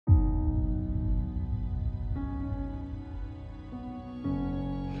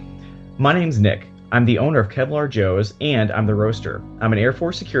My name's Nick. I'm the owner of Kevlar Joe's, and I'm the roaster. I'm an Air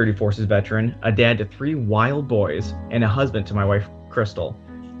Force Security Forces veteran, a dad to 3 wild boys, and a husband to my wife, Crystal,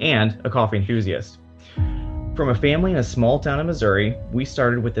 and a coffee enthusiast. From a family in a small town in Missouri, we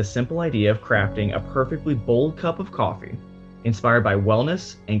started with the simple idea of crafting a perfectly bold cup of coffee. Inspired by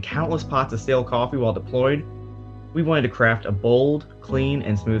wellness and countless pots of stale coffee while deployed, we wanted to craft a bold, clean,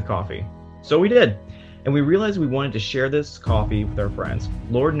 and smooth coffee. So we did. And we realized we wanted to share this coffee with our friends.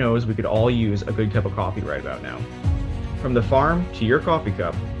 Lord knows we could all use a good cup of coffee right about now. From the farm to your coffee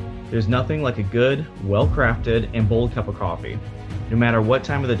cup, there's nothing like a good, well-crafted, and bold cup of coffee. No matter what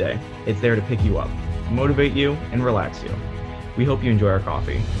time of the day, it's there to pick you up, motivate you, and relax you. We hope you enjoy our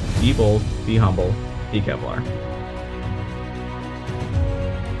coffee. Be bold, be humble, be Kevlar.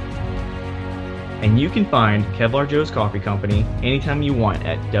 And you can find Kevlar Joe's Coffee Company anytime you want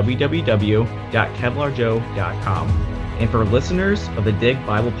at www.kevlarjoe.com. And for listeners of the Dig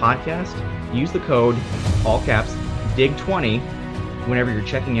Bible Podcast, use the code, all caps, DIG20, whenever you're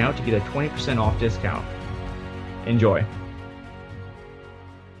checking out to get a 20% off discount. Enjoy.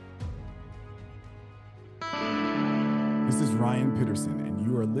 This is Ryan Pitterson, and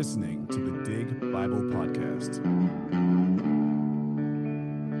you are listening to the Dig Bible Podcast.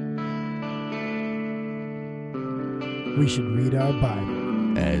 We should read our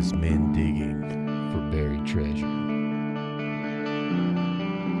Bible as men digging for buried treasure.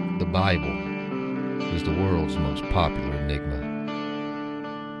 The Bible is the world's most popular enigma.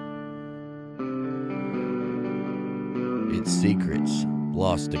 Its secrets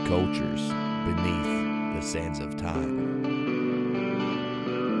lost to cultures beneath the sands of time.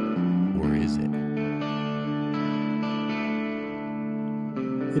 Or is it?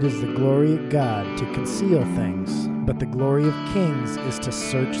 It is the glory of God to conceal things, but the glory of kings is to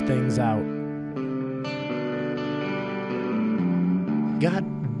search things out. God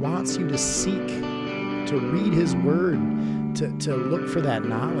wants you to seek, to read His Word, to look for that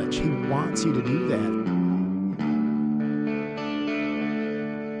knowledge. He wants you to do that.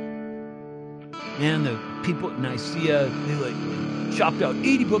 Man, the people at Nicaea, they chopped out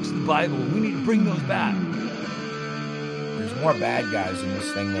 80 books of the Bible. We need to bring those back. There's more bad guys in this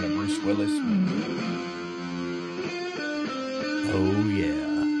thing than a Bruce Willis movie. Oh, yeah.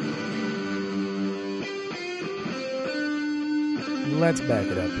 Let's back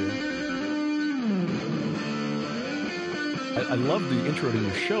it up here. I love the intro to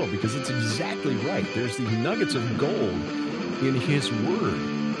your show because it's exactly right. There's these nuggets of gold in His Word.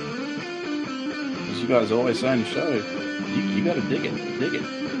 As you guys always say in the show, you got to dig it. Dig it.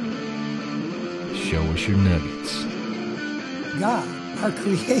 Show us your nuggets. God, our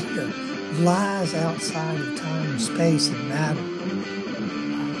Creator, lies outside of time and space and matter.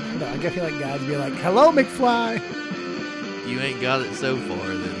 I feel like God'd be like, "Hello, McFly." You ain't got it so far,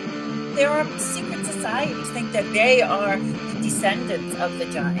 then. There are secret societies think that they are the descendants of the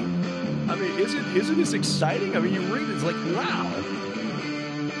giant. I mean, isn't this exciting? I mean, you read it, it's like, wow.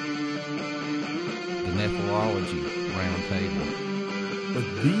 The Nephalology Round Table. But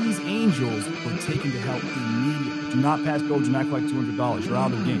these angels were taken to help immediately. Do not pass go, do not collect $200. You're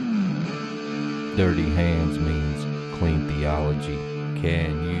out of the game. Dirty hands means clean theology.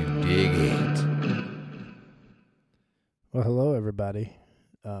 Can you dig it? Well, hello, everybody.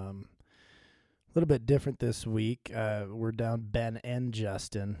 A little bit different this week. We're down Ben and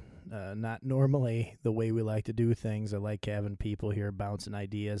Justin. Not normally the way we like to do things. I like having people here bouncing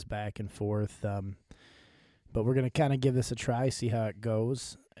ideas back and forth. But we're going to kind of give this a try, see how it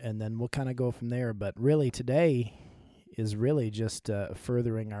goes, and then we'll kind of go from there. But really today is really just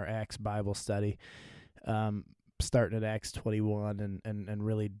furthering our Acts Bible study, starting at Acts 21 and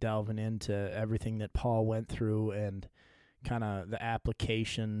really delving into everything that Paul went through and kind of the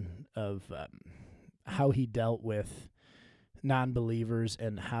application of how he dealt with non-believers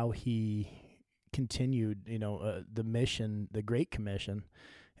and how he continued, the mission, the Great Commission,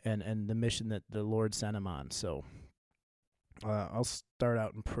 and the mission that the Lord sent him on. So I'll start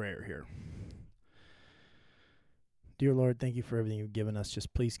out in prayer here. Dear Lord, thank you for everything you've given us.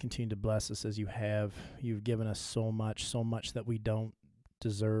 Just please continue to bless us as you have. You've given us so much that we don't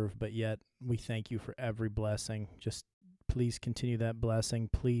deserve, but yet we thank you for every blessing. Just please continue that blessing.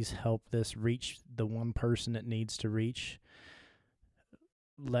 Please help this reach the one person it needs to reach.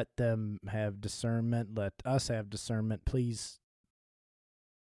 Let them have discernment. Let us have discernment. Please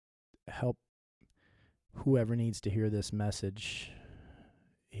help whoever needs to hear this message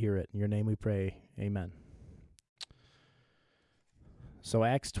hear it. In your name we pray. Amen. So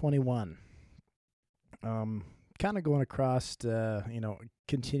Acts 21. Kind of going across,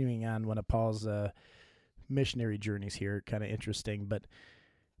 continuing on one of Paul's missionary journeys here, kind of interesting. But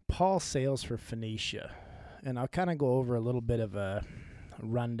Paul sails for Phoenicia, and I'll kind of go over a little bit of a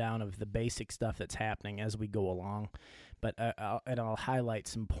rundown of the basic stuff that's happening as we go along, but I'll highlight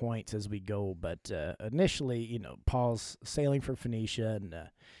some points as we go. But initially, Paul's sailing for Phoenicia, and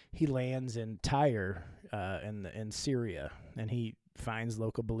he lands in Tyre in Syria, and he finds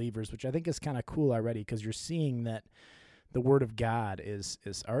local believers, which I think is kind of cool already, because you're seeing that the word of God is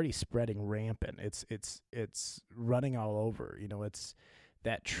already spreading rampant. It's running all over. It's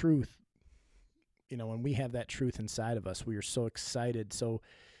that truth. When we have that truth inside of us, we are so excited. So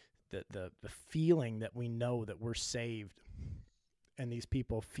the feeling that we know that we're saved, and these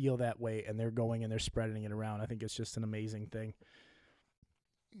people feel that way, and they're going and they're spreading it around. I think it's just an amazing thing.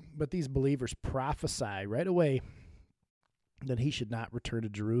 But these believers prophesy right away that he should not return to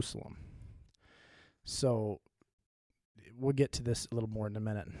Jerusalem. So we'll get to this a little more in a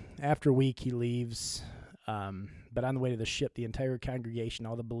minute. After a week, he leaves. But on the way to the ship, the entire congregation,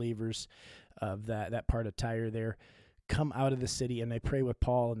 all the believers of that part of Tyre there, come out of the city, and they pray with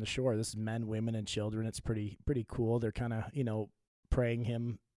Paul on the shore. This is men, women, and children. It's pretty cool. They're kind of, praying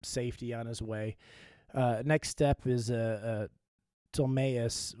him safety on his way. Next step is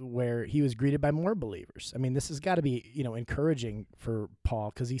Ptolemais, where he was greeted by more believers. I mean, this has got to be, encouraging for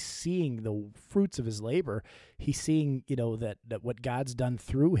Paul, because he's seeing the fruits of his labor. He's seeing, that what God's done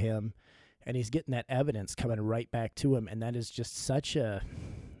through him, and he's getting that evidence coming right back to him. And that is just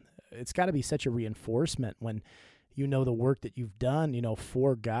it's got to be such a reinforcement when the work that you've done,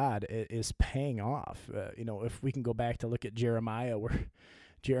 for God is paying off. If we can go back to look at Jeremiah, where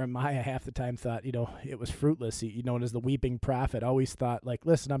Jeremiah half the time thought, it was fruitless. He, known as the weeping prophet, always thought, like,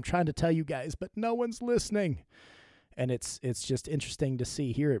 listen, I'm trying to tell you guys, but no one's listening. And it's just interesting to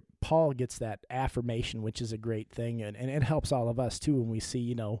see here. Paul gets that affirmation, which is a great thing, and it helps all of us too when we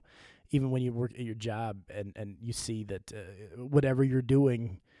see, even when you work at your job and you see that whatever you're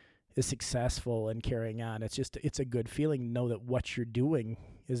doing is successful and carrying on. It's a good feeling to know that what you're doing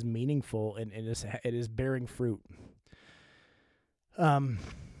is meaningful and it is bearing fruit.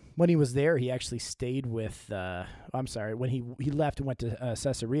 When he was there, he actually stayed with, when he left and went to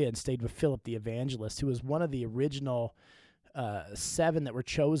Caesarea and stayed with Philip the evangelist, who was one of the original 7 that were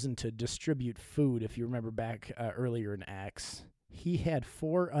chosen to distribute food, if you remember back earlier in Acts. He had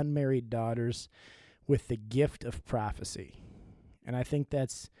 4 unmarried daughters with the gift of prophecy. And I think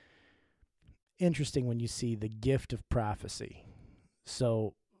that's interesting when you see the gift of prophecy.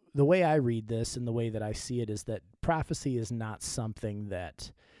 So the way I read this and the way that I see it is that prophecy is not something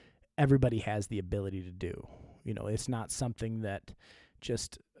that everybody has the ability to do. It's not something that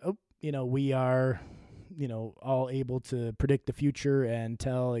just, we are, all able to predict the future and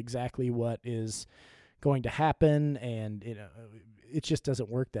tell exactly what is going to happen. And, it just doesn't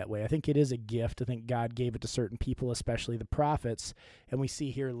work that way. I think it is a gift. I think God gave it to certain people, especially the prophets. And we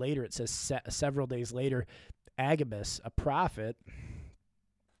see here later, it says several days later, Agabus, a prophet,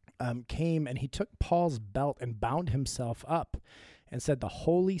 came and he took Paul's belt and bound himself up and said, "The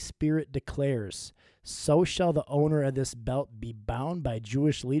Holy Spirit declares, so shall the owner of this belt be bound by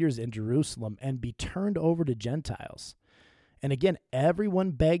Jewish leaders in Jerusalem and be turned over to Gentiles." And again,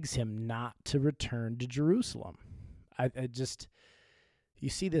 everyone begs him not to return to Jerusalem. You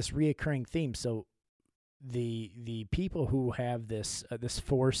see this reoccurring theme. So the people who have this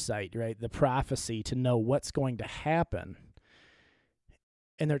foresight, right, the prophecy to know what's going to happen,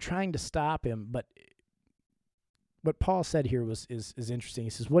 and they're trying to stop him. But what Paul said here is interesting.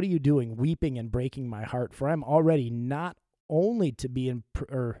 He says, "What are you doing, weeping and breaking my heart? For I'm already not only to be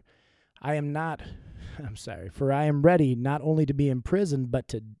for I am ready not only to be imprisoned, but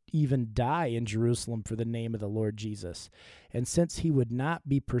to even die in Jerusalem for the name of the Lord Jesus." And since he would not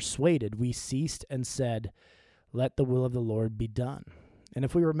be persuaded, we ceased and said, "Let the will of the Lord be done." And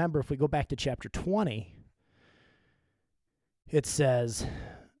if we go back to chapter 20, it says,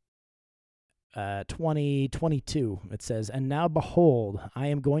 20:22, it says, "And now behold, I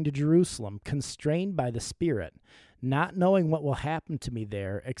am going to Jerusalem, constrained by the Spirit, not knowing what will happen to me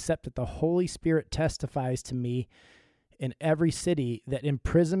there, except that the Holy Spirit testifies to me in every city that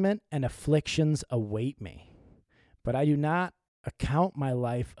imprisonment and afflictions await me. But I do not account my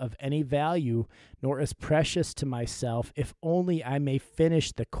life of any value, nor as precious to myself, if only I may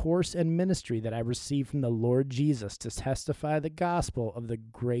finish the course and ministry that I received from the Lord Jesus to testify the gospel of the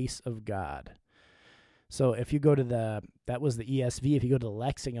grace of God." So if you go to that was the ESV, if you go to the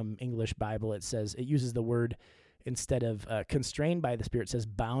Lexham English Bible, it uses the word, instead of constrained by the Spirit, it says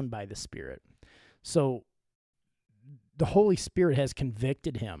bound by the Spirit. So the Holy Spirit has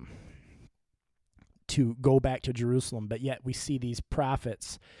convicted him to go back to Jerusalem, but yet we see these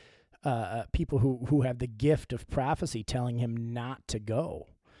prophets, people who have the gift of prophecy, telling him not to go.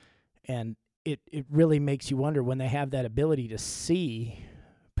 And it really makes you wonder, when they have that ability to see,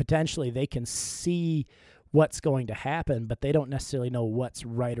 potentially they can see what's going to happen, but they don't necessarily know what's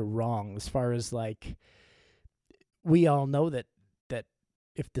right or wrong. As far as, like, we all know that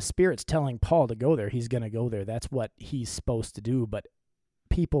if the Spirit's telling Paul to go there, he's going to go there. That's what he's supposed to do. But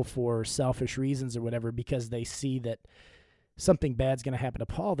people, for selfish reasons or whatever, because they see that something bad's going to happen to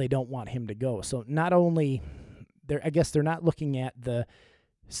Paul, they don't want him to go. So not only, I guess they're not looking at the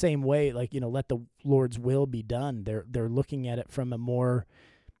same way, like, let the Lord's will be done. They're looking at it from a more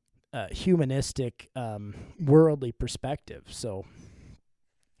humanistic, worldly perspective. So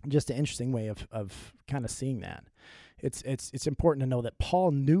just an interesting way of kind of seeing that. It's important to know that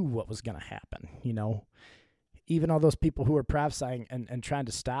Paul knew what was going to happen. Even all those people who were prophesying and trying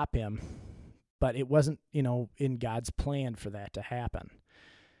to stop him, but it wasn't, in God's plan for that to happen.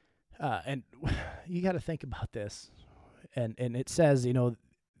 And you got to think about this. And it says,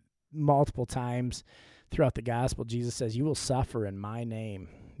 multiple times throughout the gospel, Jesus says, "You will suffer in my name."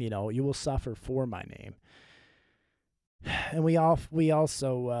 You will suffer for my name. And we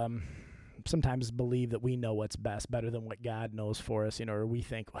also sometimes believe that we know what's best better than what God knows for us, or we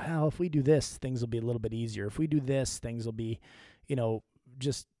think, well, if we do this, things will be a little bit easier. If we do this, things will be,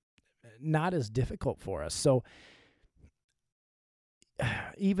 just not as difficult for us. So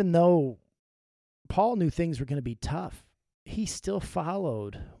even though Paul knew things were going to be tough, he still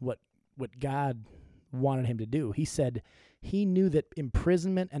followed what God wanted him to do. He said he knew that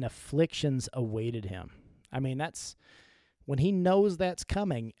imprisonment and afflictions awaited him. I mean, that's when he knows that's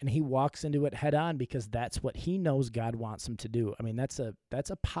coming and he walks into it head on, because that's what he knows God wants him to do. I mean, that's a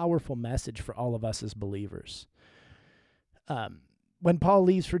powerful message for all of us as believers. When Paul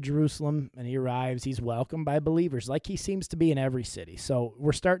leaves for Jerusalem and he arrives, he's welcomed by believers, like he seems to be in every city. So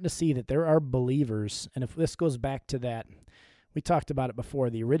we're starting to see that there are believers, and if this goes back to that, we talked about it before,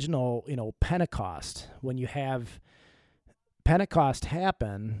 the original, Pentecost. When you have Pentecost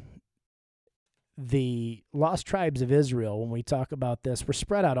happen, the lost tribes of Israel, when we talk about this, were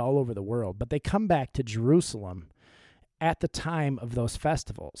spread out all over the world, but they come back to Jerusalem at the time of those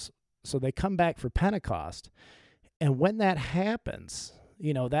festivals. So they come back for Pentecost, and when that happens,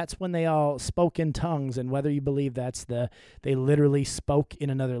 that's when they all spoke in tongues, and whether you believe they literally spoke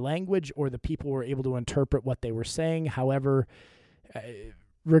in another language or the people were able to interpret what they were saying. However,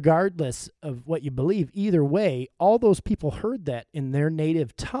 regardless of what you believe, either way, all those people heard that in their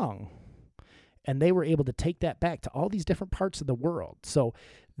native tongue, and they were able to take that back to all these different parts of the world. So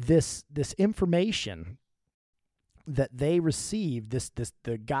this information that they received,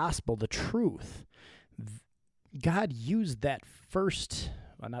 the gospel, the truth, God used that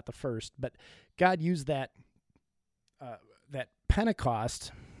God used that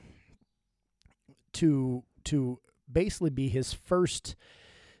Pentecost to basically be his first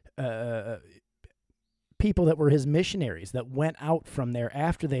people that were his missionaries that went out from there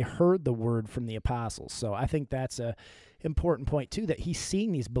after they heard the word from the apostles. So I think that's a important point too, that he's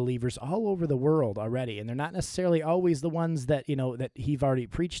seeing these believers all over the world already, and they're not necessarily always the ones that that he've already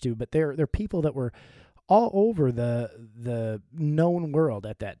preached to, but they're people that were all over the known world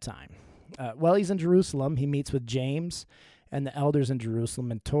at that time. While he's in Jerusalem, he meets with James and the elders in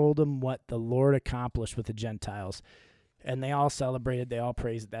Jerusalem and told them what the Lord accomplished with the Gentiles. And they all celebrated, they all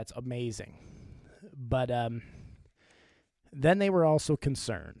praised. That's amazing. But then they were also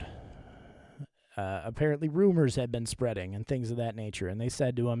concerned. Apparently rumors had been spreading and things of that nature. And they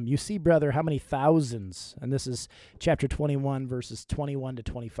said to him, "You see, brother, how many thousands," and this is chapter 21, verses 21 to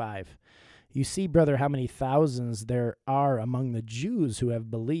 25. "You see, brother, how many thousands there are among the Jews who have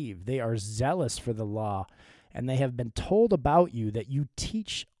believed. They are zealous for the law, and they have been told about you that you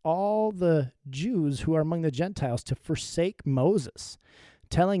teach all the Jews who are among the Gentiles to forsake Moses,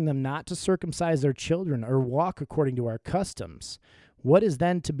 telling them not to circumcise their children or walk according to our customs. What is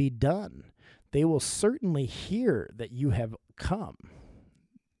then to be done? They will certainly hear that you have come.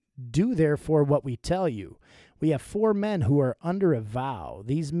 Do therefore what we tell you. We have 4 men who are under a vow.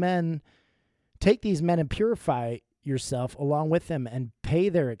 Take these men and purify yourself along with them and pay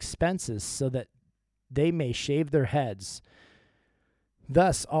their expenses so that they may shave their heads.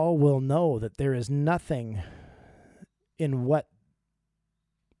 Thus all will know that there is nothing in what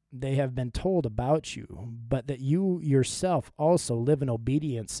they have been told about you, but that you yourself also live in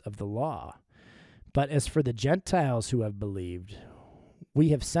obedience of the law. But as for the Gentiles who have believed, we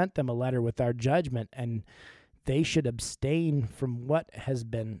have sent them a letter with our judgment, and they should abstain from what has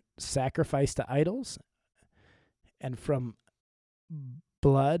been sacrificed to idols, and from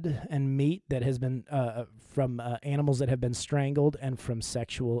blood and meat that has been from animals that have been strangled, and from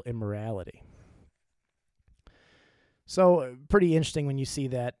sexual immorality." So pretty interesting when you see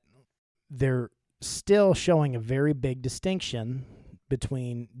that they're still showing a very big distinction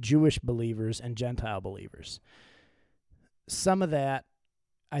between Jewish believers and Gentile believers. Some of that,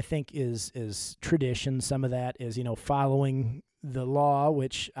 I think, is tradition. Some of that is, following the law,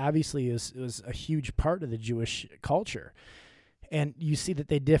 which obviously was a huge part of the Jewish culture. And you see that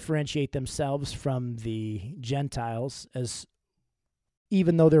they differentiate themselves from the Gentiles, as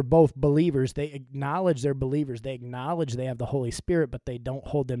even though they're both believers, they acknowledge they're believers. They acknowledge they have the Holy Spirit, but they don't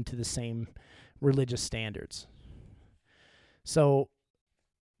hold them to the same religious standards. So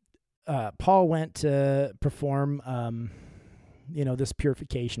Paul went to perform, this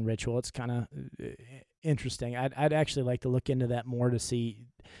purification ritual. It's kind of interesting. I'd actually like to look into that more to see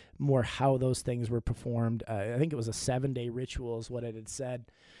more how those things were performed. I think it was a 7-day ritual is what it had said.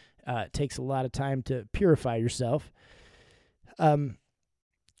 It takes a lot of time to purify yourself.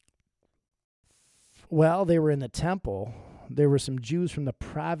 While they were in the temple, there were some Jews from the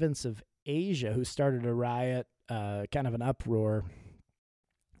province of Asia who started a riot, kind of an uproar,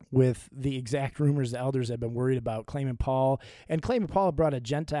 with the exact rumors the elders had been worried about, claiming Paul had brought a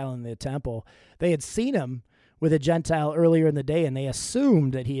Gentile in the temple. They had seen him with a Gentile earlier in the day, and they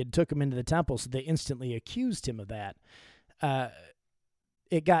assumed that he had took him into the temple, so they instantly accused him of that.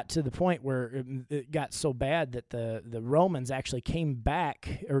 It got to the point where it got so bad that the Romans actually came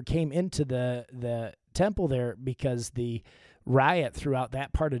into the temple there because the riot throughout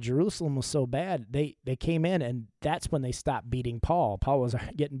that part of Jerusalem was so bad. They came in, and that's when they stopped beating Paul. Paul was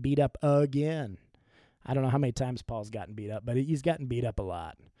getting beat up again. I don't know how many times Paul's gotten beat up, but he's gotten beat up a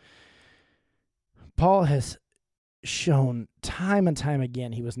lot. Paul has shown time and time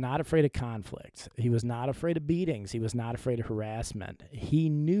again he was not afraid of conflict. He was not afraid of beatings. He was not afraid of harassment. He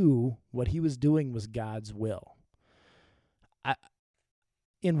knew what he was doing was God's will.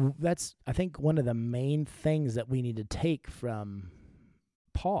 That's, I think, one of the main things that we need to take from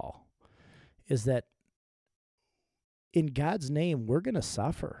Paul is that in God's name, we're going to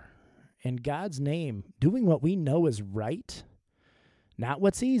suffer. In God's name, doing what we know is right, not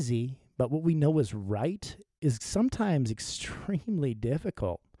what's easy, but what we know is right, is sometimes extremely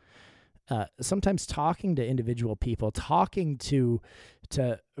difficult. Sometimes talking to individual people, talking to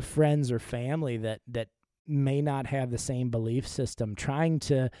friends or family that may not have the same belief system, trying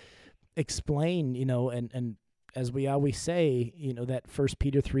to explain, and as we always say, that 1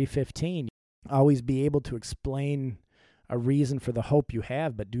 Peter 3:15, always be able to explain a reason for the hope you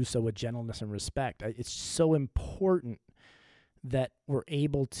have, but do so with gentleness and respect. It's so important that we're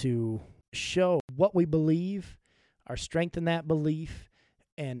able to show what we believe, our strength in that belief,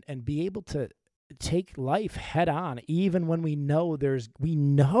 and be able to take life head on, even when we know there's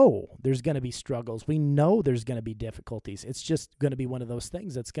going to be struggles. We know there's going to be difficulties. It's just going to be one of those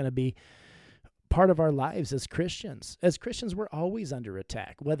things that's going to be part of our lives as Christians. As Christians, we're always under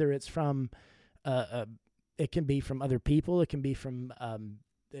attack, whether it's from, it can be from other people. It can be from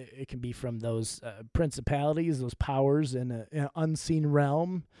those principalities, those powers in an unseen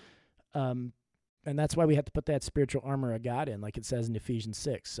realm. And that's why we have to put that spiritual armor of God in, like it says in Ephesians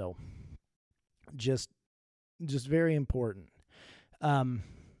 6. So just very important. Paul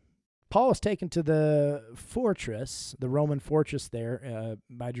was taken to the fortress, the Roman fortress there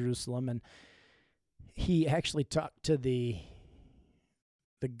by Jerusalem, and he actually talked to the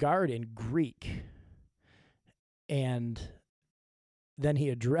guard in Greek, and then he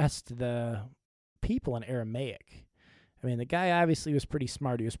addressed the people in Aramaic. I mean, the guy obviously was pretty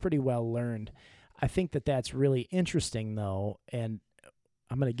smart. He was pretty well learned. I think that that's really interesting, though, and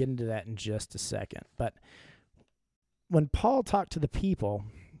I'm going to get into that in just a second. But when Paul talked to the people,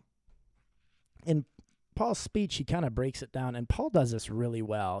 in Paul's speech, he kind of breaks it down, and Paul does this really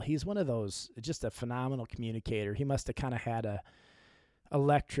well. He's one of those, just a phenomenal communicator. He must have kind of had a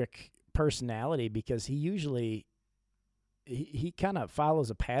electric personality, because he usually, he kind of follows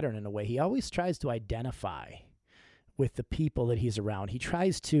a pattern in a way. He always tries to identify with the people that he's around. He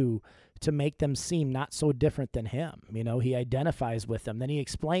tries to make them seem not so different than him. He identifies with them. Then he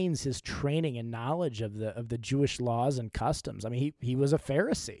explains his training and knowledge of the Jewish laws and customs. I mean, he was a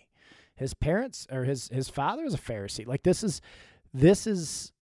Pharisee. His parents, or his father was a Pharisee. Like, this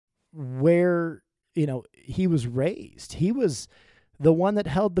is where, he was raised. He was the one that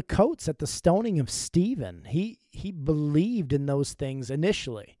held the coats at the stoning of Stephen. He believed in those things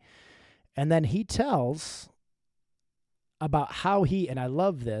initially. And then he tells about how and I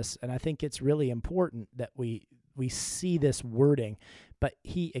love this, and I think it's really important that we see this wording, but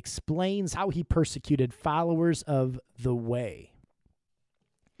he explains how he persecuted followers of the way.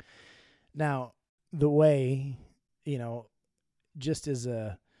 Now, the way, just as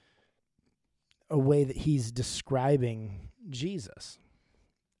a way that he's describing Jesus.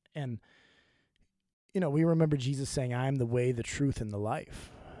 And we remember Jesus saying, I am the way, the truth, and the life.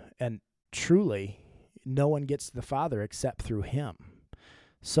 And truly, no one gets to the Father except through him.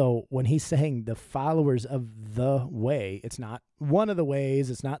 So when he's saying the followers of the way, it's not one of the ways,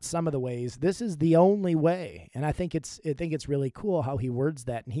 it's not some of the ways. This is the only way. And I think it's really cool how he words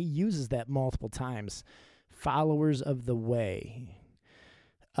that, and he uses that multiple times. Followers of the way.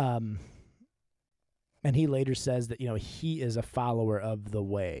 And he later says that, he is a follower of the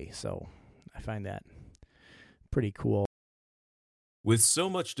way. So I find that pretty cool. With so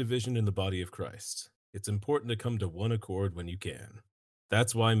much division in the body of Christ, it's important to come to one accord when you can.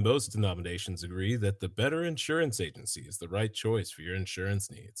 That's why most denominations agree that the Better Insurance Agency is the right choice for your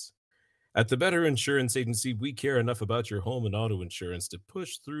insurance needs. At the Better Insurance Agency, we care enough about your home and auto insurance to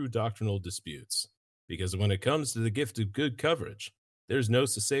push through doctrinal disputes. Because when it comes to the gift of good coverage, there's no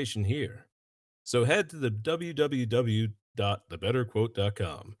cessation here. So head to the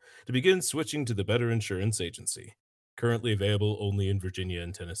www.thebetterquote.com to begin switching to the Better Insurance Agency. Currently available only in Virginia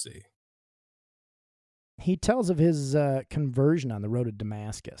and Tennessee. He tells of his conversion on the road to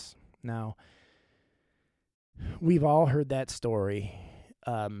Damascus. Now, we've all heard that story,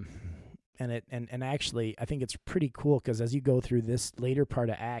 and actually, I think it's pretty cool because as you go through this later part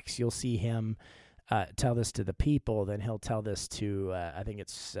of Acts, you'll see him tell this to the people. Then he'll tell this to I think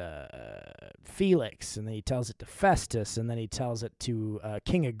it's Felix, and then he tells it to Festus, and then he tells it to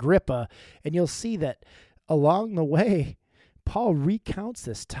King Agrippa, and you'll see that along the way, Paul recounts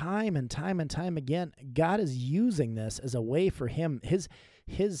this time and time and time again. God is using this as a way for him. This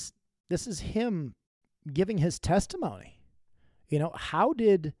is him giving his testimony. How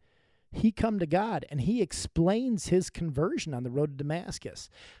did he come to God? And he explains his conversion on the road to Damascus.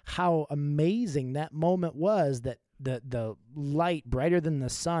 How amazing that moment was, that the light brighter than the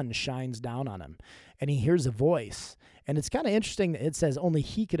sun shines down on him, and he hears a voice. And it's kind of interesting that it says only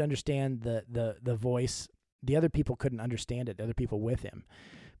he could understand the voice. The other people couldn't understand it, the other people with him.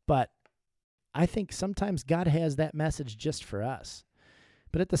 But I think sometimes God has that message just for us.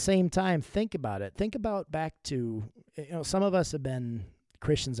 But at the same time, think about it. Think about back to, some of us have been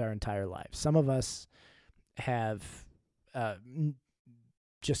Christians our entire lives. Some of us have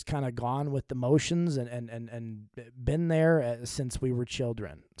just kind of gone with the motions and been there since we were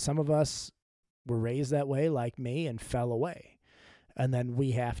children. Some of us were raised that way, like me, and fell away. And then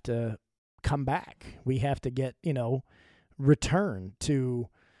we have to come back. We have to get, return to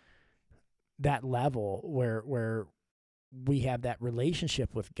that level where we have that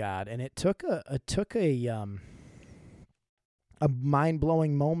relationship with God. And it took a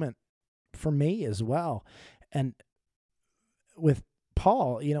mind-blowing moment for me as well. And with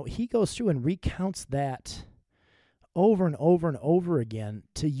Paul, he goes through and recounts that over and over and over again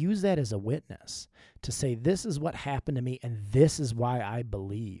to use that as a witness, to say, this is what happened to me and this is why I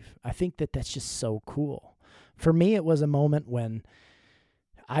believe. I think that that's just so cool. For me, it was a moment when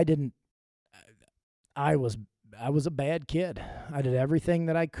I was a bad kid. I did everything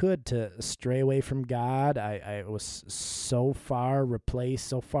that I could to stray away from God. I was so far replaced,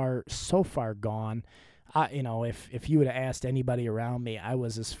 so far gone. If you would have asked anybody around me, I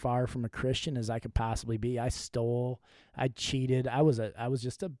was as far from a Christian as I could possibly be. I stole, I cheated. I was a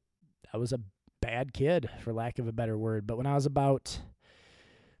bad kid, for lack of a better word. But when I was I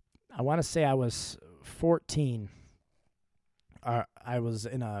want to say I was 14, I was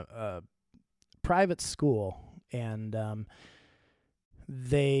in a private school, and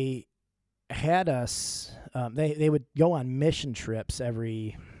they had us, they would go on mission trips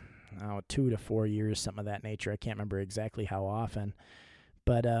every 2 to 4 years, something of that nature. I can't remember exactly how often,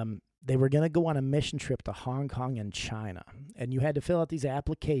 but they were going to go on a mission trip to Hong Kong and China, and you had to fill out these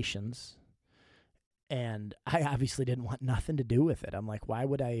applications, and I obviously didn't want nothing to do with it. I'm like, why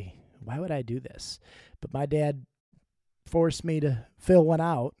would I do this? But my dad forced me to fill one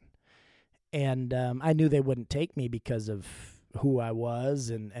out, and I knew they wouldn't take me because of who I was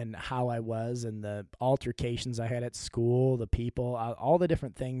and how I was and the altercations I had at school, the people, all the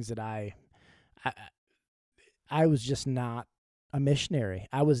different things that I was just not a missionary.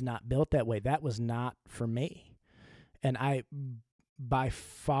 I was not built that way. That was not for me. And I, by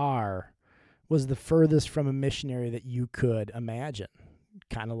far, was the furthest from a missionary that you could imagine.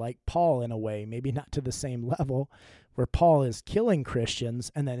 Kind of like Paul in a way, maybe not to the same level, where Paul is killing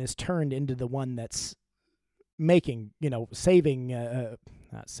Christians and then is turned into the one that's making, saving,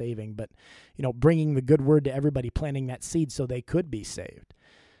 not saving, but, bringing the good word to everybody, planting that seed so they could be saved.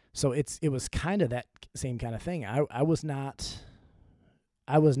 So it was kind of that same kind of thing. I was not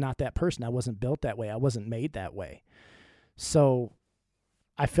that person. I wasn't built that way. I wasn't made that way. So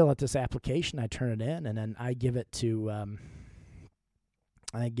I fill out this application, I turn it in, and then I give it to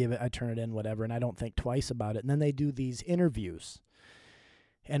I turn it in, whatever, and I don't think twice about it. And then they do these interviews,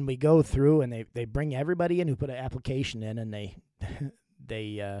 and we go through, and they bring everybody in who put an application in, and they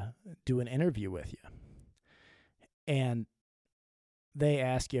do an interview with you. And they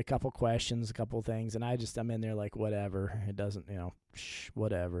ask you a couple questions, a couple things, and I'm in there like, whatever. It doesn't,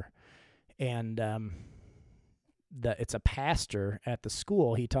 whatever. And it's a pastor at the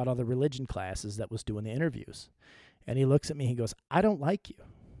school. He taught all the religion classes that was doing the interviews. And he looks at me, he goes, I don't like you.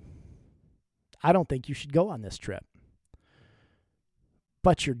 I don't think you should go on this trip.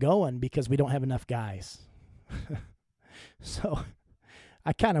 But you're going because we don't have enough guys. So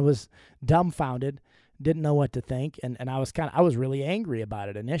I kind of was dumbfounded, didn't know what to think, and I was really angry about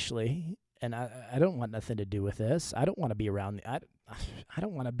it initially. And I don't want nothing to do with this. I don't want to be around I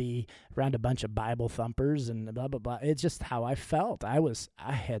don't want to be around a bunch of Bible thumpers and blah blah blah. It's just how I felt.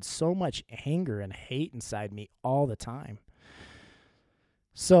 I had so much anger and hate inside me all the time.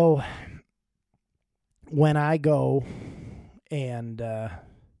 So when I go and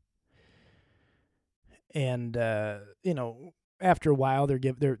after a while,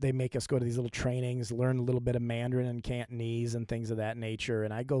 they make us go to these little trainings, learn a little bit of Mandarin and Cantonese and things of that nature.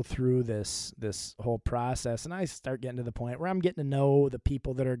 And I go through this whole process, and I start getting to the point where I'm getting to know the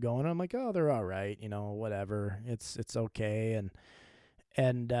people that are going. I'm like, oh, they're all right, whatever. It's okay.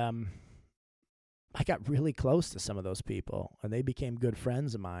 And I got really close to some of those people, and they became good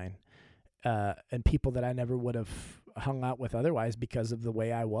friends of mine, and people that I never would have hung out with otherwise because of the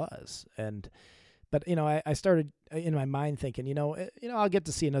way I was. But, I started in my mind thinking, I'll get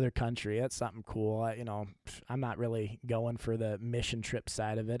to see another country. That's something cool. I'm not really going for the mission trip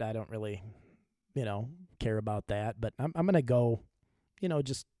side of it. I don't really, care about that. But I'm going to go,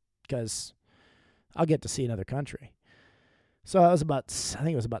 just because I'll get to see another country. So I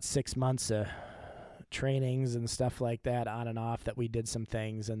think it was about 6 months of trainings and stuff like that on and off that we did some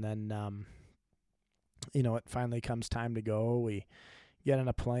things. And then, it finally comes time to go. We get on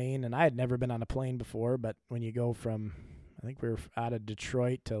a plane, and I had never been on a plane before, but when you go from, I think we were out of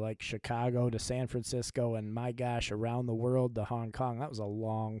Detroit to like Chicago to San Francisco, and my gosh, around the world to Hong Kong, that was a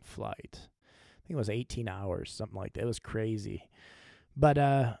long flight. I think it was 18 hours, something like that. It was crazy.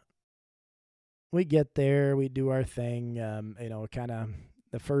 But we get there, we do our thing, kind of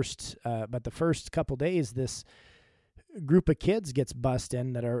the first couple days, this group of kids gets bussed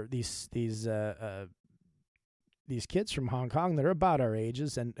in that are these kids from Hong Kong that are about our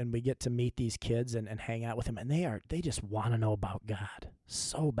ages, and we get to meet these kids and hang out with them, and they just want to know about God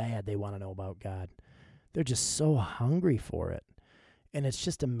so bad. They want to know about God. They're just so hungry for it, and it's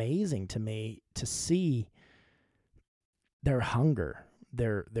just amazing to me to see their hunger,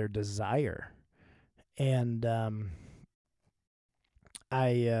 their desire, and they're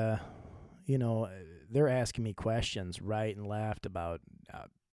asking me questions right and left about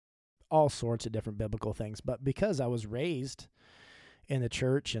all sorts of different biblical things. But because I was raised in the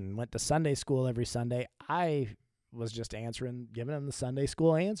church and went to Sunday school every Sunday, I was just giving them the Sunday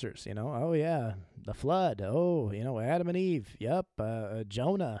school answers. Oh yeah, the flood. Oh, Adam and Eve. Yep.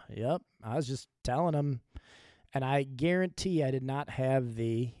 Jonah. Yep. I was just telling them, and I guarantee I did not have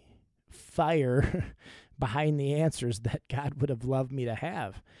the fire behind the answers that God would have loved me to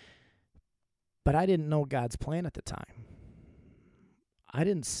have. But I didn't know God's plan at the time. I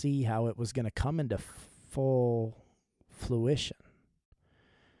didn't see how it was going to come into full fruition.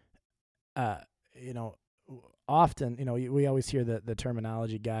 Often, we always hear the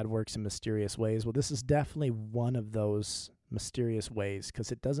terminology, God works in mysterious ways. Well, this is definitely one of those mysterious ways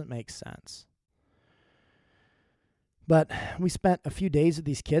because it doesn't make sense. But we spent a few days with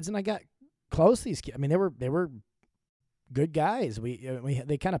these kids, and I got close to these kids. I mean, they were good guys.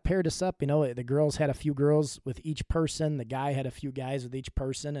 They kind of paired us up. The girls had a few girls with each person. The guy had a few guys with each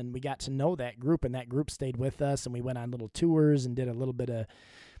person, and we got to know that group, and that group stayed with us, and we went on little tours and did a little bit of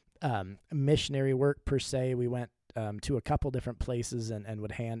missionary work per se. We went to a couple different places and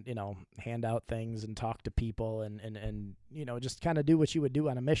would hand out things and talk to people and just kind of do what you would do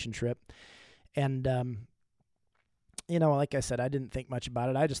on a mission trip. And like I said, I didn't think much about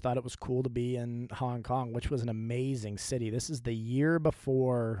it. I just thought it was cool to be in Hong Kong, which was an amazing city. This is the year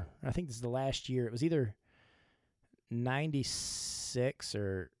before, I think this is the last year. It was either 96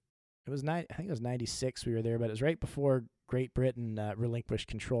 or I think it was 96 we were there, but it was right before Great Britain relinquished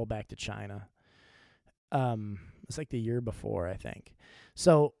control back to China. It's like the year before, I think.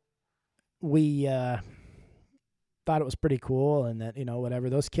 So we thought it was pretty cool, and that, whatever,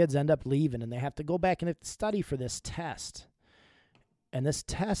 those kids end up leaving, and they have to go back and study for this test. And this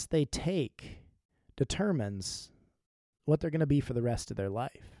test they take determines what they're going to be for the rest of their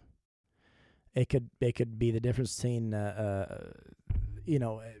life. It could be the difference between,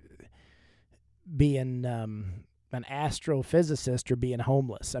 being an astrophysicist or being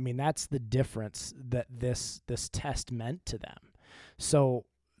homeless. I mean, that's the difference that this test meant to them. So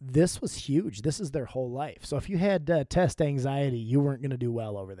this was huge. This is their whole life. So if you had test anxiety, you weren't going to do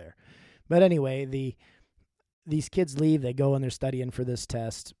well over there. But anyway, these kids leave. They go and they're studying for this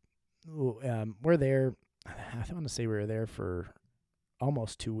test. We're there. I want to say we were there for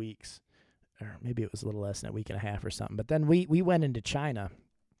almost 2 weeks, or maybe it was a little less than a week and a half or something. But then we went into China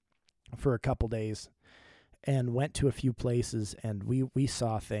for a couple days and went to a few places, and we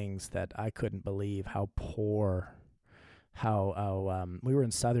saw things that I couldn't believe how poor, how we were in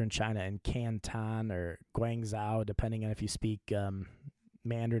southern China in Canton or Guangzhou, depending on if you speak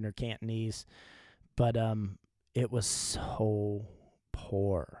Mandarin or Cantonese, but it was so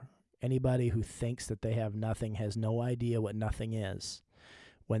poor. Anybody who thinks that they have nothing has no idea what nothing is.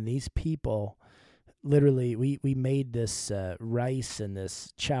 When these people, literally, we made this rice and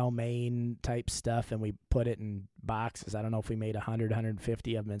this chow mein type stuff, and we put it in boxes. I don't know if we made 100,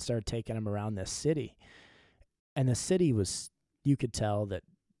 150 of them and started taking them around this city. And the city was, you could tell that,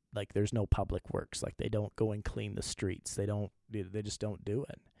 like, there's no public works. Like, they don't go and clean the streets. They just don't do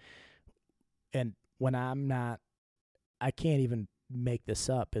it. And when I can't even make this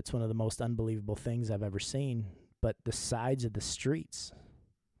up. It's one of the most unbelievable things I've ever seen. But the sides of the streets,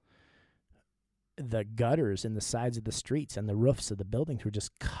 the gutters in the sides of the streets and the roofs of the buildings were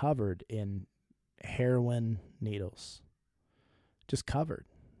just covered in heroin needles. Just covered.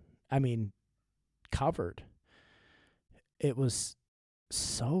 I mean, covered. It was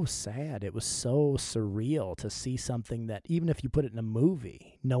so sad. It was so surreal to see something that even if you put it in a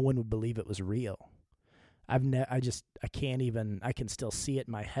movie, no one would believe it was real. I can still see it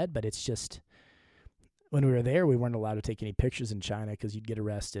in my head, but it's just, when we were there, we weren't allowed to take any pictures in China because you'd get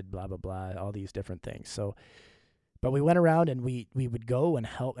arrested, blah, blah, blah, all these different things. So, but we went around and we would go and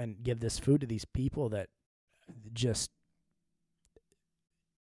help and give this food to these people that just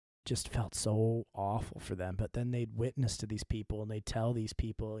felt so awful for them. But then they'd witness to these people and they'd tell these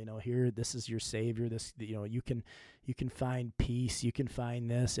people, here, this is your savior. This, you can find peace. You can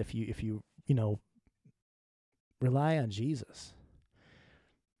find this if you rely on Jesus.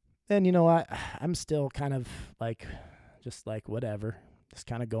 And, I'm still kind of just whatever, just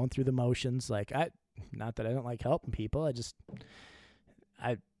kind of going through the motions. Not that I don't like helping people.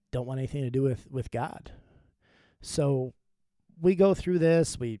 I don't want anything to do with God. So we go through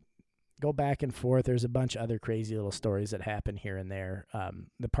this, we go back and forth. There's a bunch of other crazy little stories that happen here and there.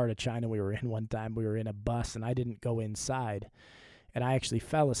 The part of China we were in one time, we were in a bus and I didn't go inside. And I actually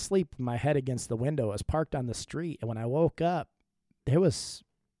fell asleep with my head against the window. I was parked on the street. And when I woke up, there was,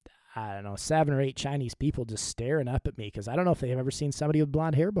 7 or 8 Chinese people just staring up at me because I don't know if they've ever seen somebody with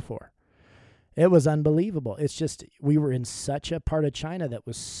blonde hair before. It was unbelievable. It's just, we were in such a part of China that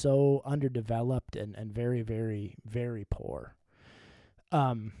was so underdeveloped and very, very, very poor.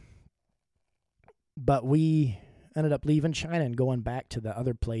 But we ended up leaving China and going back to the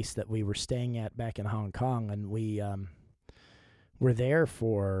other place that we were staying at back in Hong Kong. And we were there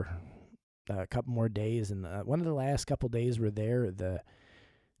for a couple more days. And one of the last couple days we're there,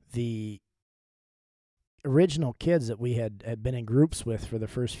 the original kids that we had been in groups with for the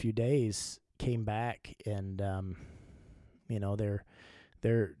first few days came back, and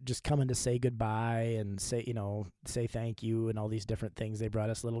they're just coming to say goodbye and say thank you and all these different things. They brought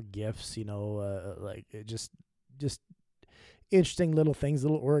us little gifts, just interesting little things,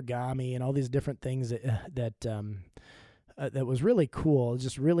 little origami and all these different things that was really cool.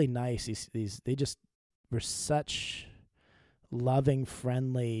 Just really nice. They just were such loving,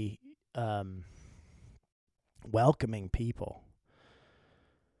 friendly, welcoming people.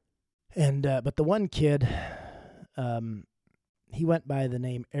 And but the one kid, he went by the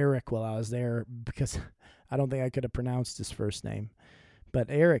name Eric while I was there because I don't think I could have pronounced his first name. But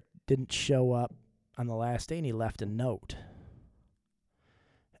Eric didn't show up on the last day, and he left a note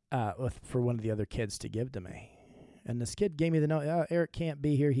for one of the other kids to give to me. And this kid gave me the note. Oh, Eric can't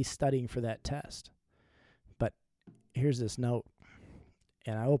be here. He's studying for that test. But here's this note.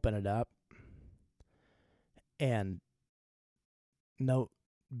 And I open it up. And note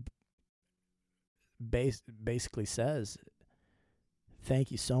basically says,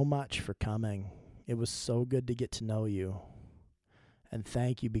 "Thank you so much for coming. It was so good to get to know you. And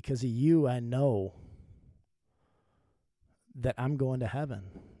thank you. Because of you, I know that I'm going to heaven.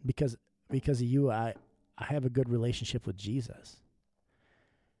 Because of you, I have a good relationship with Jesus."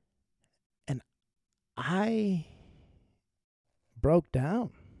 And I broke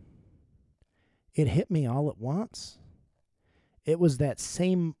down. It hit me all at once. it was that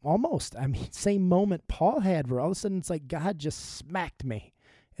same moment Paul had, where all of a sudden it's like God just smacked me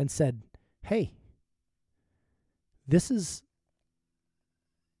and said, hey, this is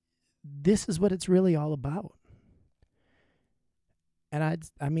what it's really all about. And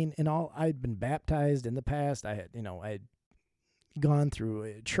I'd been baptized in the past. I had gone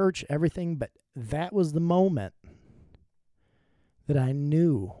through church, everything, but that was the moment that I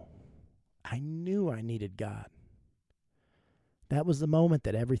knew I needed God. That was the moment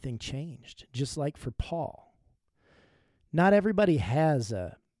that everything changed, just like for Paul. Not everybody has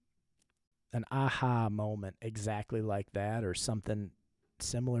an aha moment exactly like that or something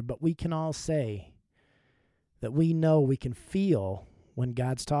similar, but we can all say that we know, we can feel when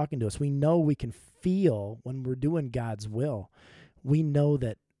God's talking to us. We know we can feel when we're doing God's will. We know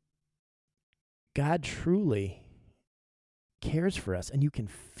that God truly cares for us, and you can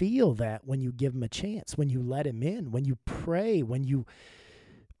feel that when you give him a chance, when you let him in, when you pray, when you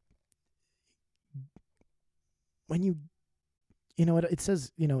it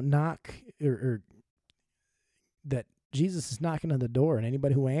says, knock, or that Jesus is knocking on the door, and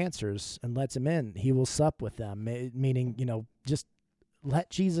anybody who answers and lets him in, he will sup with them, meaning, just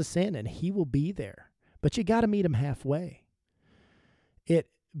let Jesus in and he will be there. But you got to meet him halfway.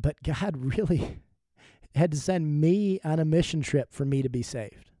 But God really had to send me on a mission trip for me to be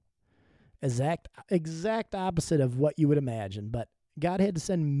saved. Exact opposite of what you would imagine, but God had to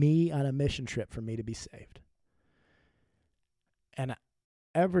send me on a mission trip for me to be saved. And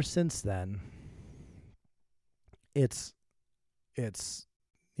ever since then, it's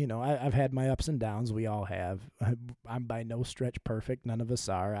I've had my ups and downs. We all have. I'm by no stretch perfect. None of us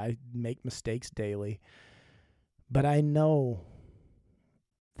are. I make mistakes daily. But I know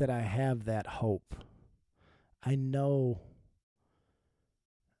that I have that hope. I know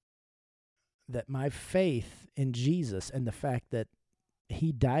that my faith in Jesus and the fact that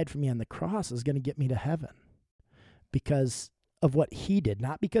he died for me on the cross is going to get me to heaven because of what he did,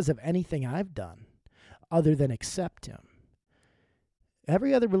 not because of anything I've done other than accept him.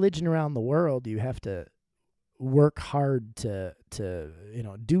 Every other religion around the world, you have to work hard to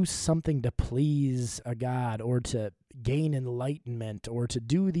do something to please a God or to gain enlightenment or to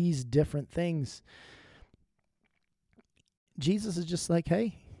do these different things. Jesus is just like,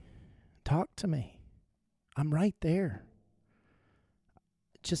 hey, talk to me. I'm right there.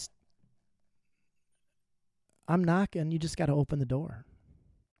 I'm knocking. You just got to open the door.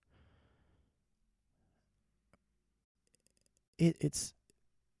 It's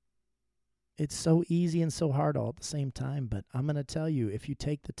so easy and so hard all at the same time, but I'm going to tell you, if you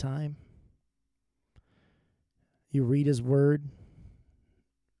take the time, you read his word,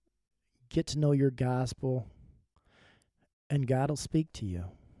 get to know your gospel, and God will speak to you.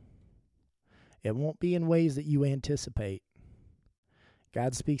 It won't be in ways that you anticipate.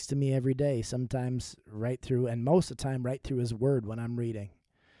 God speaks to me every day, sometimes right through, and most of the time right through his word when I'm reading.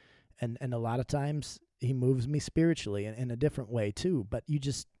 And a lot of times he moves me spiritually in a different way too, but you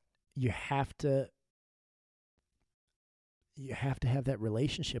have to have that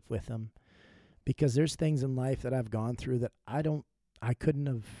relationship with him, because there's things in life that I've gone through that I couldn't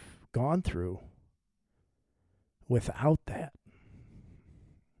have gone through without that.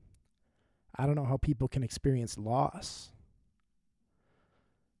 I don't know how people can experience loss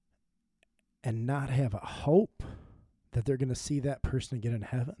and not have a hope that they're going to see that person again in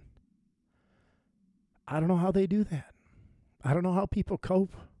heaven. I don't know how they do that. I don't know how people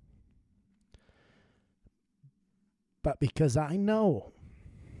cope. But because I know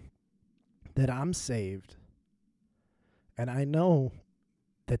that I'm saved, and I know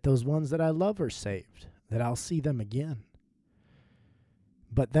that those ones that I love are saved, that I'll see them again.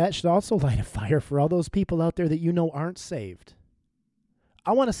 But that should also light a fire for all those people out there that you know aren't saved.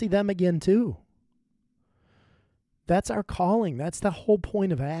 I want to see them again too. That's our calling. That's the whole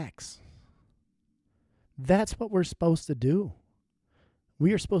point of Acts. That's what we're supposed to do.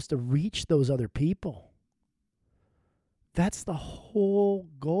 We are supposed to reach those other people. That's the whole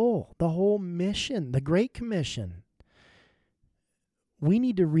goal, the whole mission, the Great Commission. We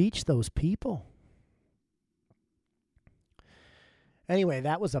need to reach those people. Anyway,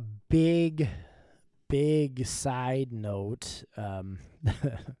 that was a big side note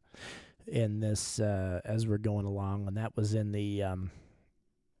in this as we're going along, and that was in the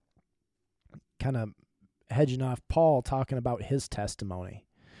kind of hedging off Paul talking about his testimony.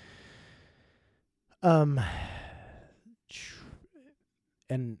 And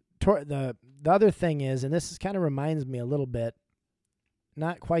the other thing is, and this kind of reminds me a little bit,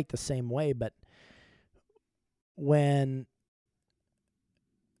 not quite the same way, but when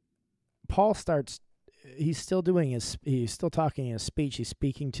Paul starts he's still talking in his speech. He's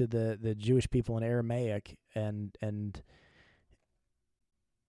speaking to the Jewish people in Aramaic, and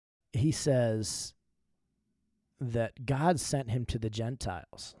he says that God sent him to the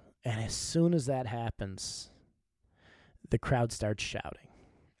Gentiles. And as soon as that happens, the crowd starts shouting.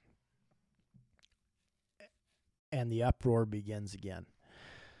 And the uproar begins again.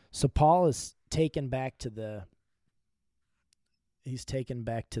 So Paul is taken back to the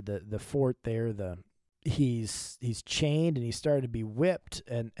fort there. He's chained and he's started to be whipped,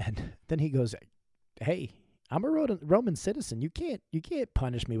 and then he goes, "Hey, I'm a Roman citizen. You can't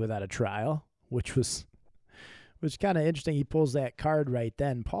punish me without a trial," which kind of interesting. He pulls that card right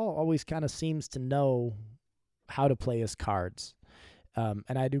then. Paul always kind of seems to know how to play his cards.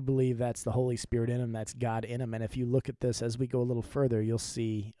 And I do believe that's the Holy Spirit in him, that's God in him. And if you look at this as we go a little further, you'll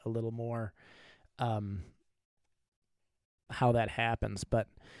see a little more how that happens. But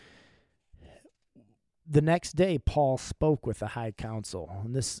the next day, Paul spoke with the high council.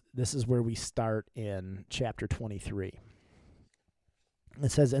 And this is where we start in chapter 23. It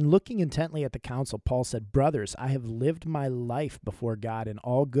says, "And looking intently at the council, Paul said, 'Brothers, I have lived my life before God in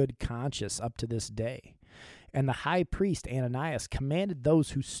all good conscience up to this day.' And the high priest Ananias commanded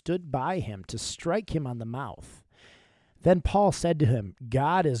those who stood by him to strike him on the mouth. Then Paul said to him,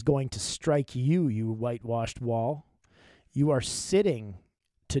 'God is going to strike you, you whitewashed wall. You are sitting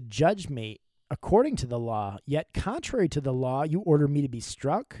to judge me according to the law, yet contrary to the law you order me to be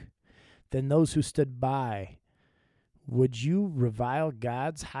struck?' Then those who stood by, 'Would you revile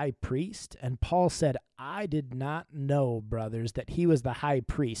God's high priest?' And Paul said, 'I did not know, brothers, that he was the high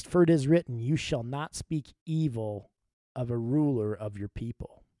priest. For it is written, you shall not speak evil of a ruler of your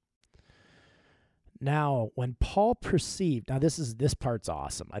people.'" Now, when Paul perceived, this part's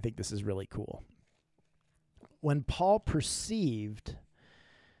awesome. I think this is really cool. When Paul perceived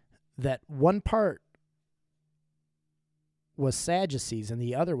that one part was Sadducees and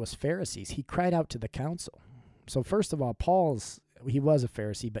the other was Pharisees, he cried out to the council. So first of all, he was a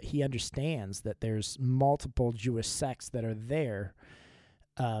Pharisee, but he understands that there's multiple Jewish sects that are there.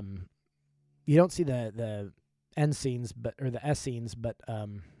 You don't see the Essenes, but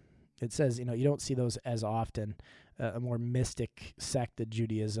it says, you don't see those as often. A more mystic sect of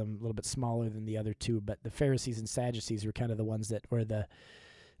Judaism, a little bit smaller than the other two, but the Pharisees and Sadducees were kind of the ones that were the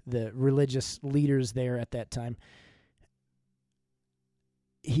religious leaders there at that time.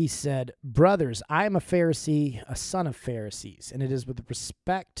 He said, "Brothers, I am a Pharisee, a son of Pharisees, and it is with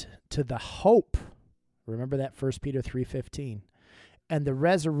respect to the hope," remember that 1 Peter 3:15, "and the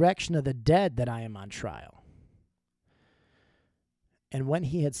resurrection of the dead that I am on trial." And when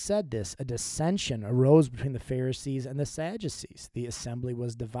he had said this, a dissension arose between the Pharisees and the Sadducees. The assembly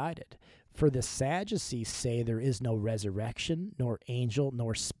was divided. For the Sadducees say there is no resurrection, nor angel,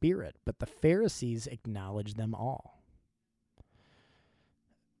 nor spirit, but the Pharisees acknowledge them all.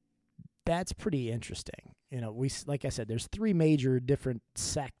 That's pretty interesting. Like I said, there's three major different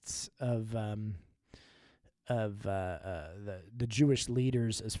sects of the Jewish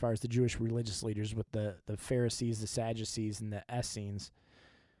leaders, as far as the Jewish religious leaders, with the Pharisees, the Sadducees, and the Essenes.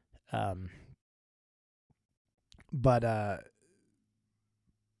 But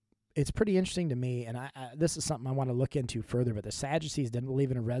it's pretty interesting to me, and this is something I want to look into further, but the Sadducees didn't believe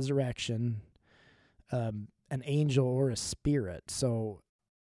in a resurrection, an angel, or a spirit. So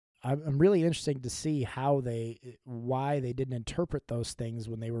I'm really interested to see why they didn't interpret those things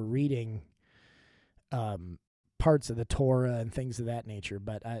when they were reading parts of the Torah and things of that nature.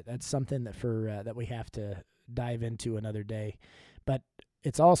 But that's something that we have to dive into another day. But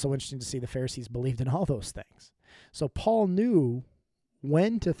it's also interesting to see the Pharisees believed in all those things. So Paul knew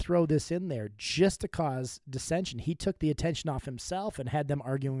when to throw this in there just to cause dissension. He took the attention off himself and had them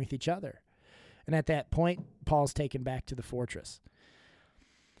arguing with each other. And at that point, Paul's taken back to the fortress.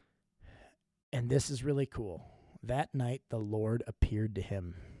 And this is really cool. That night, the Lord appeared to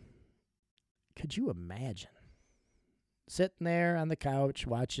him. Could you imagine? Sitting there on the couch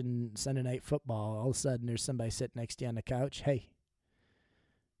watching Sunday Night Football, all of a sudden there's somebody sitting next to you on the couch. Hey,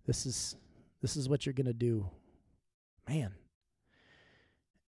 this is what you're going to do. Man,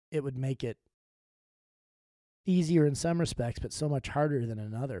 it would make it easier in some respects, but so much harder than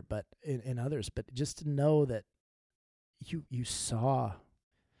in others. But just to know that you saw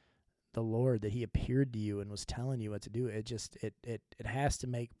the Lord, that he appeared to you and was telling you what to do, it has to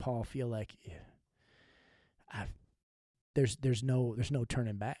make Paul feel like there's no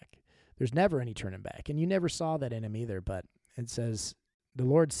turning back. There's never any turning back. And you never saw that in him either. But it says, the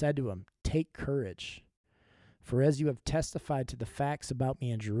Lord said to him, "Take courage, for as you have testified to the facts about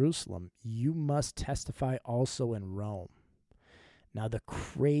me in Jerusalem, you must testify also in Rome." Now, the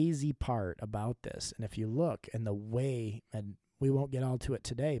crazy part about this, and if you look in the way, and we won't get all to it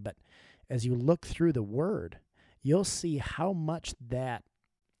today, but as you look through the Word, you'll see how much that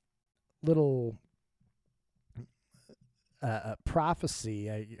little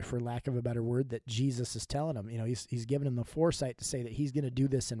prophecy, for lack of a better word, that Jesus is telling him, he's giving him the foresight to say that he's going to do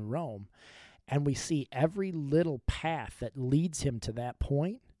this in Rome. And we see every little path that leads him to that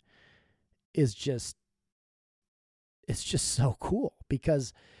point is just, it's just so cool,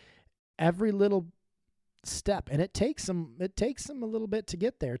 because every little step, and it takes him a little bit to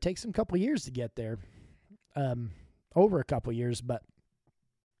get there. It takes him a couple years to get there, over a couple years, but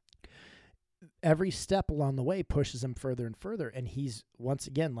every step along the way pushes him further and further. And he's, once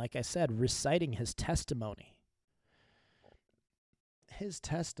again, like I said, reciting his testimony. His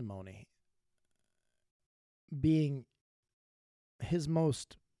testimony being his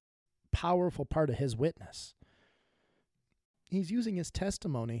most powerful part of his witness. He's using his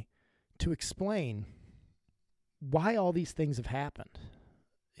testimony to explain why all these things have happened,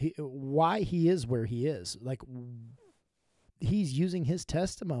 why he is where he is. Like, he's using his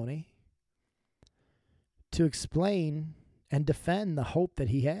testimony to explain and defend the hope that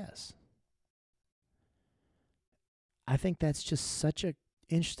he has. I think that's just such an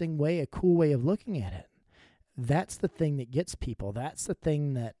interesting way, a cool way of looking at it. That's the thing that gets people. That's the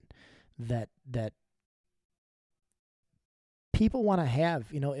thing that people want to have.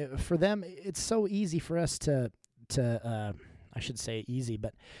 For them, it's so easy for us to I should say easy,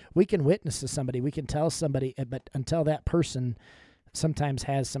 but we can witness to somebody, we can tell somebody, but until that person sometimes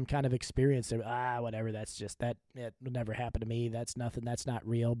has some kind of experience, whatever, that's just, that it would never happen to me, that's nothing, that's not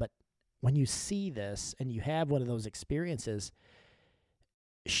real. But when you see this and you have one of those experiences,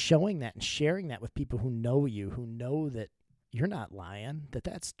 showing that and sharing that with people who know you, who know that you're not lying, that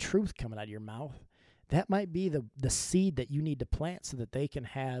that's truth coming out of your mouth, that might be the seed that you need to plant so that they can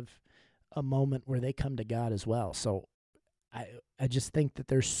have a moment where they come to God as well. So I just think that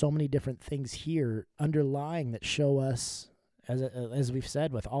there's so many different things here underlying that show us, as we've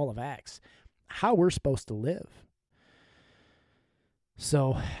said with all of Acts, how we're supposed to live.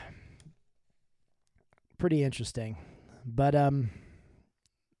 So, pretty interesting. But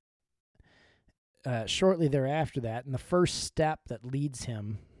shortly thereafter that, and the first step that leads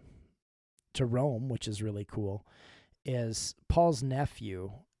him to Rome, which is really cool, is Paul's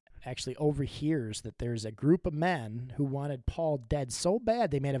nephew actually overhears that there's a group of men who wanted Paul dead so bad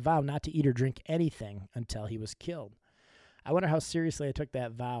they made a vow not to eat or drink anything until he was killed. I wonder how seriously I took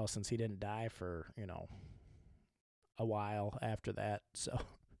that vow, since he didn't die for, a while after that. So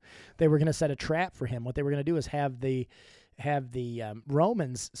they were going to set a trap for him. What they were going to do is have the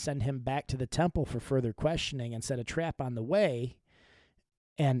Romans send him back to the temple for further questioning and set a trap on the way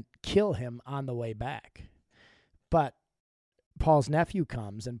and kill him on the way back. But Paul's nephew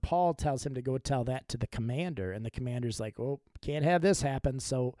comes, and Paul tells him to go tell that to the commander, and the commander's like, "Oh, can't have this happen."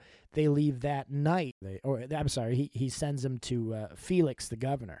 So they leave that night. He sends him to Felix, the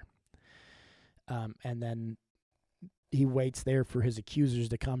governor, and then he waits there for his accusers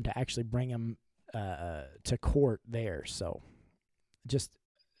to come to actually bring him to court there. So just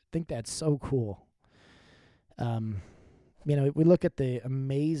think that's so cool. We look at the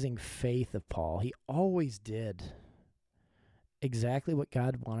amazing faith of Paul. He always did exactly what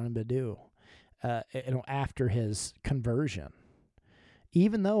God wanted him to do, after his conversion,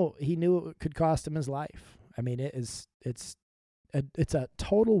 even though he knew it could cost him his life. I mean, it's a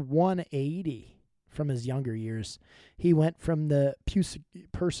total 180 from his younger years. He went from the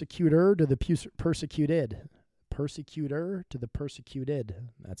persecutor to the persecuted, persecutor to the persecuted.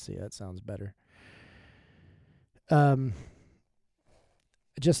 That sounds better.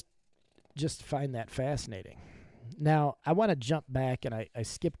 Just find that fascinating. Now, I want to jump back, and I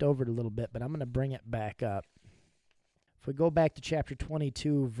skipped over it a little bit, but I'm going to bring it back up. If we go back to chapter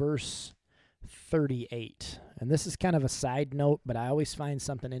 22, verse 38, and this is kind of a side note, but I always find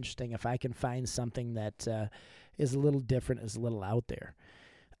something interesting if I can find something that is a little different, is a little out there.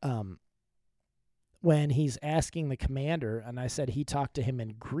 When he's asking the commander, and I said he talked to him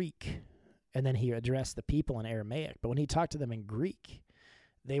in Greek, and then he addressed the people in Aramaic, but when he talked to them in Greek,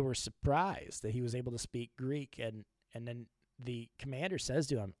 they were surprised that he was able to speak Greek. And then the commander says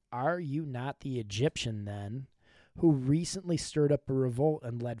to him, "Are you not the Egyptian then, who recently stirred up a revolt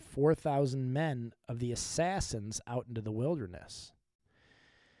and led 4,000 men of the assassins out into the wilderness?"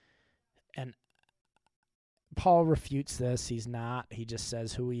 And Paul refutes this. He's not. He just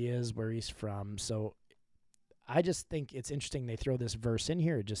says who he is, where he's from. So I just think it's interesting they throw this verse in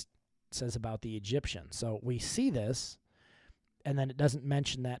here. It just says about the Egyptian. So we see this, and then it doesn't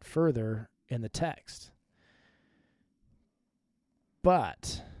mention that further in the text.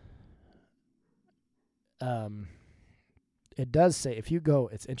 But it does say, if you go,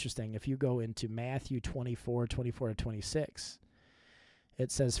 it's interesting, if you go into Matthew 24 to 26,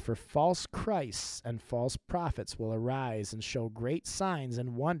 it says, "For false Christs and false prophets will arise and show great signs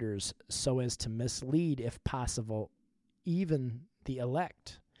and wonders, so as to mislead, if possible, even the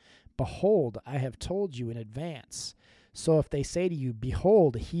elect. Behold, I have told you in advance. So if they say to you,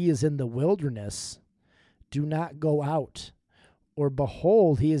 Behold, he is in the wilderness, do not go out. Or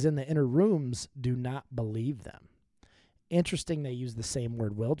behold, he is in the inner rooms, do not believe them." Interesting they use the same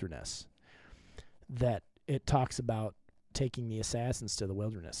word, wilderness, that it talks about taking the assassins to the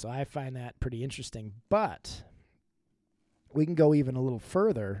wilderness. So I find that pretty interesting. But we can go even a little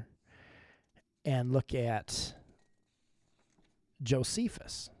further and look at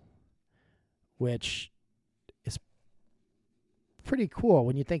Josephus, which is pretty cool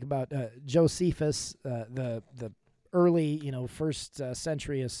when you think about Josephus, the early, first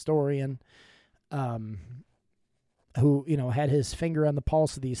century historian, who, had his finger on the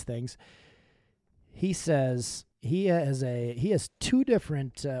pulse of these things. He says he has two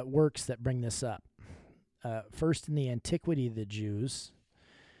different works that bring this up. First, in the Antiquity of the Jews,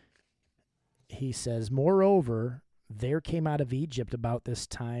 he says, "Moreover, there came out of Egypt about this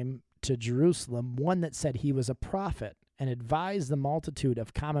time to Jerusalem one that said he was a prophet, and advised the multitude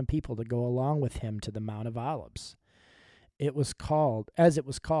of common people to go along with him to the Mount of Olives. It was called,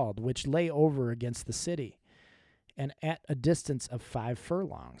 which lay over against the city, and at a distance of 5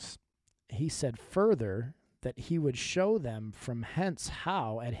 furlongs. He said further that he would show them from hence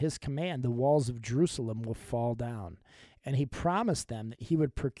how, at his command, the walls of Jerusalem will fall down. And he promised them that he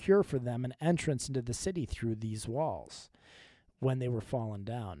would procure for them an entrance into the city through these walls when they were fallen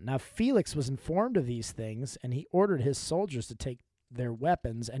down. Now Felix was informed of these things, and he ordered his soldiers to take their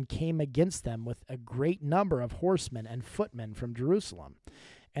weapons and came against them with a great number of horsemen and footmen from Jerusalem,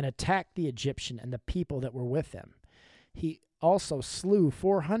 and attacked the Egyptian and the people that were with him. He also slew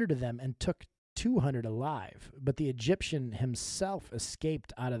 400 of them and took 200 alive, but the Egyptian himself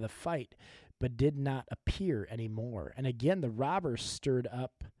escaped out of the fight, but did not appear any more. And again the robbers stirred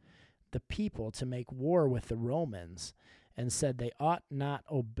up the people to make war with the Romans, and said they ought not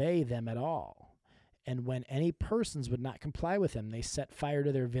obey them at all. And when any persons would not comply with them, they set fire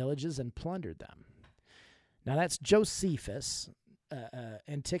to their villages and plundered them." Now that's Josephus,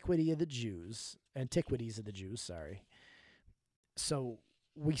 Antiquities of the Jews, sorry. So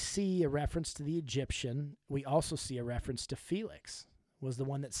we see a reference to the Egyptian. We also see a reference to Felix, was the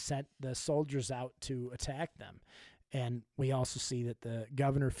one that sent the soldiers out to attack them. And we also see that the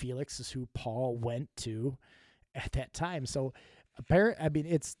governor Felix is who Paul went to at that time. So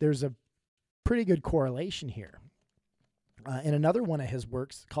there's a pretty good correlation here. In another one of his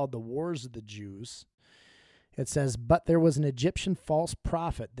works called The Wars of the Jews, it says, "But there was an Egyptian false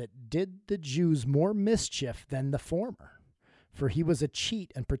prophet that did the Jews more mischief than the former. For he was a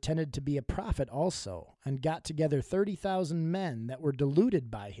cheat and pretended to be a prophet also, and got together 30,000 men that were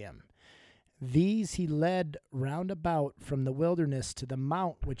deluded by him. These he led round about from the wilderness to the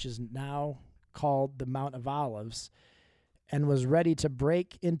mount which is now called the Mount of Olives, and was ready to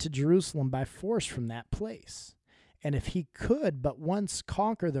break into Jerusalem by force from that place. And if he could but once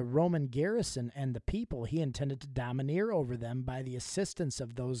conquer the Roman garrison and the people, he intended to domineer over them by the assistance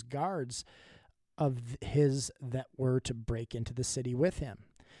of those guards of his that were to break into the city with him.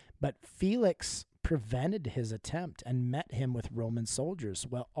 But Felix prevented his attempt and met him with Roman soldiers,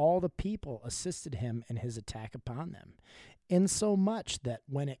 while all the people assisted him in his attack upon them, insomuch that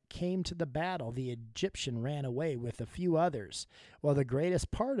when it came to the battle, the Egyptian ran away with a few others, while the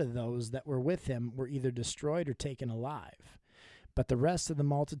greatest part of those that were with him were either destroyed or taken alive. But the rest of the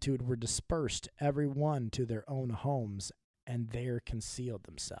multitude were dispersed, every one to their own homes, and there concealed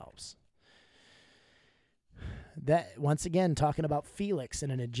themselves." That, once again, talking about Felix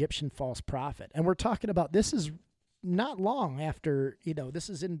and an Egyptian false prophet. And we're talking about, this is not long after, this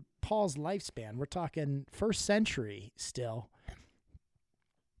is in Paul's lifespan. We're talking 1st century still.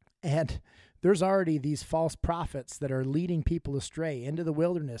 And there's already these false prophets that are leading people astray into the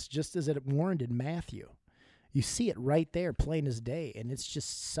wilderness, just as it warned in Matthew. You see it right there, plain as day. And it's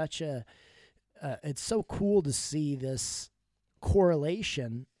just such it's so cool to see this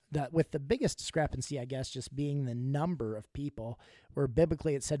correlation, that with the biggest discrepancy, I guess, just being the number of people, where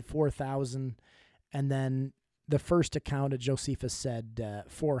biblically it said 4,000, and then the first account of Josephus said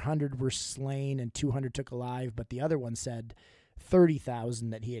 400 were slain and 200 took alive, but the other one said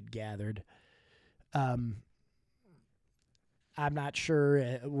 30,000 that he had gathered. I'm not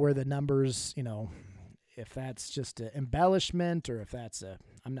sure where the numbers, if that's just an embellishment or if that's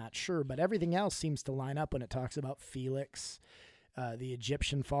I'm not sure, but everything else seems to line up when it talks about Felix the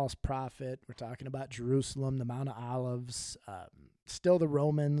Egyptian false prophet. We're talking about Jerusalem, the Mount of Olives, still the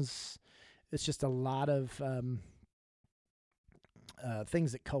Romans. It's just a lot of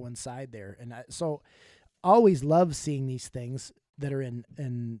things that coincide there. And so always love seeing these things that are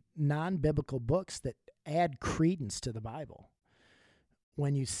in non-biblical books that add credence to the Bible.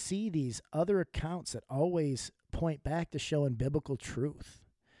 When you see these other accounts that always point back to showing biblical truth,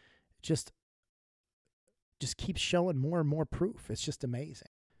 just keeps showing more and more proof. It's just amazing.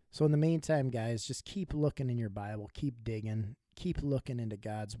 So in the meantime, guys, just keep looking in your Bible, keep digging, keep looking into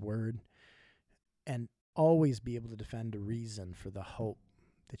God's Word, and always be able to defend a reason for the hope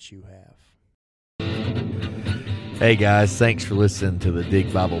that you have. Hey guys, thanks for listening to the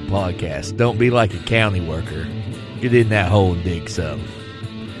Dig Bible Podcast. Don't be like a county worker. Get in that hole and dig some.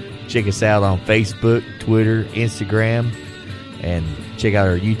 Check us out on Facebook, Twitter, Instagram, and check out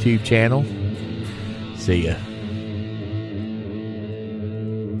our YouTube channel. See ya.